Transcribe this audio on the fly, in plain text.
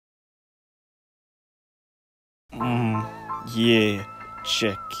Yeah,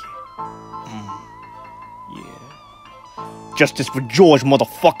 check it. Yeah. Justice for George,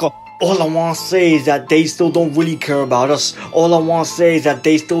 motherfucker. All I wanna say is that they still don't really care about us. All I wanna say is that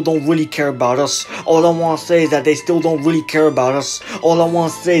they still don't really care about us. All I wanna say is that they still don't really care about us. All I wanna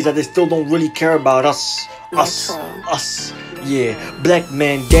say is that they still don't really care about us. Us. Yeah, black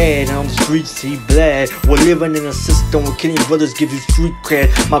man dead on the streets, he bled. We're living in a system where killing brothers gives you street cred.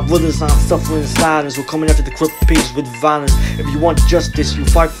 My brothers aren't suffering in silence, we're coming after the corrupt pigs with violence. If you want justice, you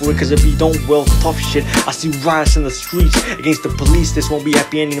fight for it, cause if you don't, well, tough shit. I see riots in the streets against the police, this won't be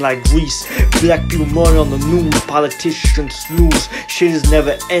happy ending like Greece. Black people murdered on the news, politicians snooze. Shit is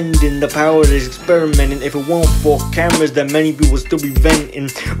never ending, the power is experimenting. If it weren't for cameras, then many people would still be venting.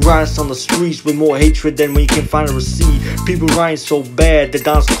 Riots on the streets with more hatred than when you can find a receipt. People rioting so bad, the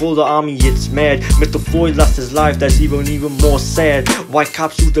Don's called the army, it's mad. Mr. Floyd lost his life, that's even more sad. White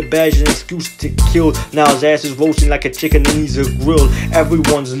cops use the badge as an excuse to kill. Now his ass is roasting like a chicken and he's a grill.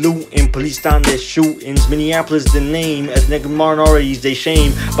 Everyone's looting, police down their shootings. Minneapolis the name, ethnic minorities they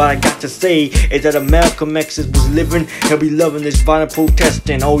shame. But I got to say is that Malcolm X was living, he'll be loving this violent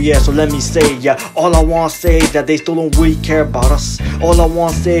protesting. Oh yeah, so let me say, yeah, all I wanna say is that they still don't really care about us. All I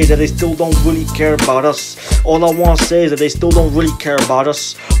wanna say is that they still don't really care about us. All I wanna say is that they still don't really care about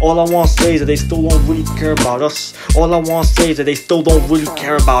us. All I wanna say is that they still don't really care about us. All I wanna say is that they still don't really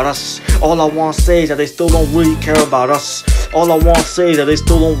care about us. All I wanna say is that they still don't really care about us. All I wanna say is that they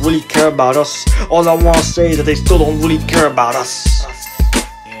still don't really care about us. All I wanna say is that they still don't really care about us.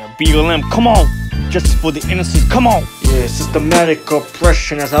 Yeah, BLM, come on. Justice for the innocent, come on. Yeah, systematic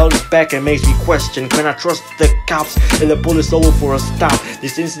oppression has held us back and makes me question, can I trust the cops? And the pull us over for a stop.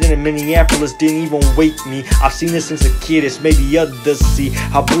 This incident in Minneapolis didn't even wake me. I've seen this since a kid, it's made the others see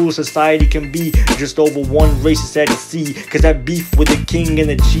how brutal society can be. Just over one race is sad to see, cause that beef with the king and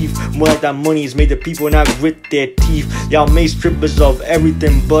the chief, more like that money has made the people not grit their teeth. Y'all made strippers of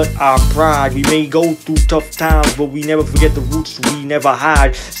everything but our pride. We may go through tough times, but we never forget the roots we never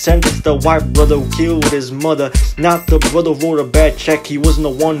hide. Sentenced the white brother who killed his mother, not the brother wrote a bad check, he wasn't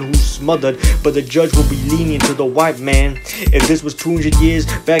the one who smothered, but the judge will be lenient to the white man. If this was 200 years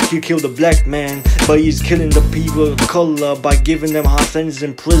back, he killed a black man, but he's killing the people of color by giving them high sentences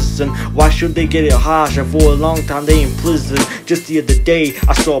in prison. Why should they get it harsh? And for a long time they in prison. Just the other day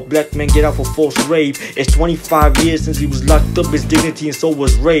I saw a black man get out for false rape. It's 25 years since he was locked up, his dignity and soul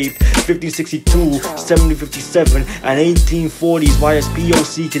was raped. 1562, 1757 and 1840s, why as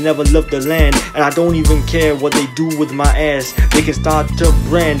POC can never love the land. And I don't even care what they do with my ass. They can start to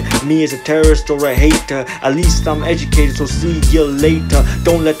brand me as a terrorist or a hater. At least I'm educated, so see you later.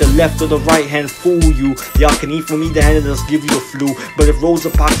 Don't let the left or the right hand fool you. Y'all can eat from either hand and they'll give you a flu. But if Rosa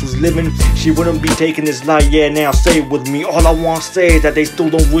Parks was living, she wouldn't be taking this life. Yeah, now say it with me. All I wanna say is that they still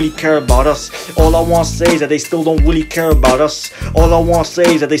don't really care about us. All I wanna say is that they still don't really care about us. All I wanna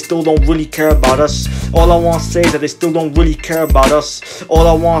say is that they still don't really care about us. All I wanna say is that they still don't really care about us. All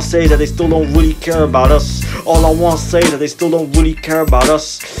I wanna say is that they still don't really care about us. All I wanna say is that they still don't really care about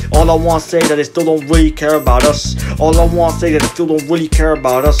us. All I wanna say is that they still don't really care about us. All I wanna say is that they still don't really care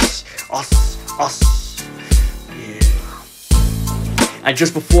about us. Us. And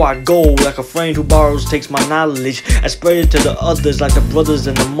just before I go, like a friend who borrows takes my knowledge and spread it to the others, like the brothers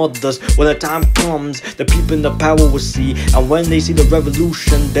and the mothers. When the time comes, the people in the power will see, and when they see the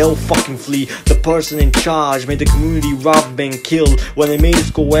revolution, they'll fucking flee. The person in charge made the community rob and kill. When they made us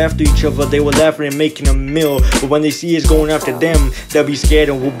go after each other, they were laughing and making a meal. But when they see us going after them, they'll be scared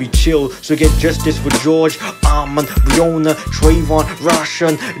and will be chill. So get justice for George, Armand, Breonna, Trayvon,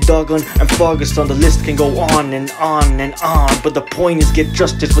 Rashawn, Duggan, and Ferguson. The list can go on and on and on, but the point is get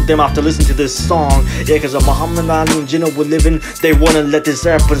justice for them after listening to this song. Yeah, cause if Muhammad Ali and Jinnah were living, they wouldn't let this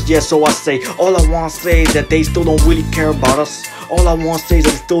happen. Yeah, so I say, all I wanna say is that they still don't really care about us. All I wanna say is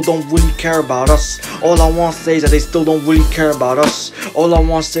that they still don't really care about us. All I wanna say is that they still don't really care about us. All I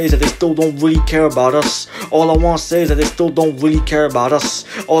wanna say is that they still don't really care about us. All I wanna say is that they still don't really care about us.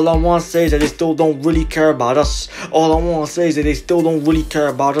 All I wanna say is that they still don't really care about us. All I wanna say is that they still don't really care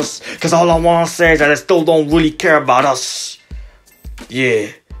about us. Cause all I wanna say is that they still don't really care about us. Yeah,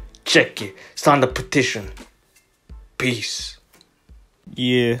 check it. Sign the petition. Peace.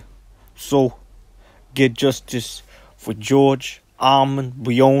 Yeah, so get justice for George, Armand,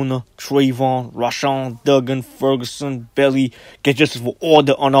 Breonna, Trayvon, Rashawn, Duggan, Ferguson, Belly. Get justice for all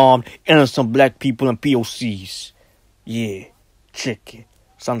the unarmed, innocent black people and POCs. Yeah, check it.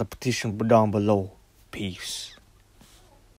 Sign the petition down below. Peace.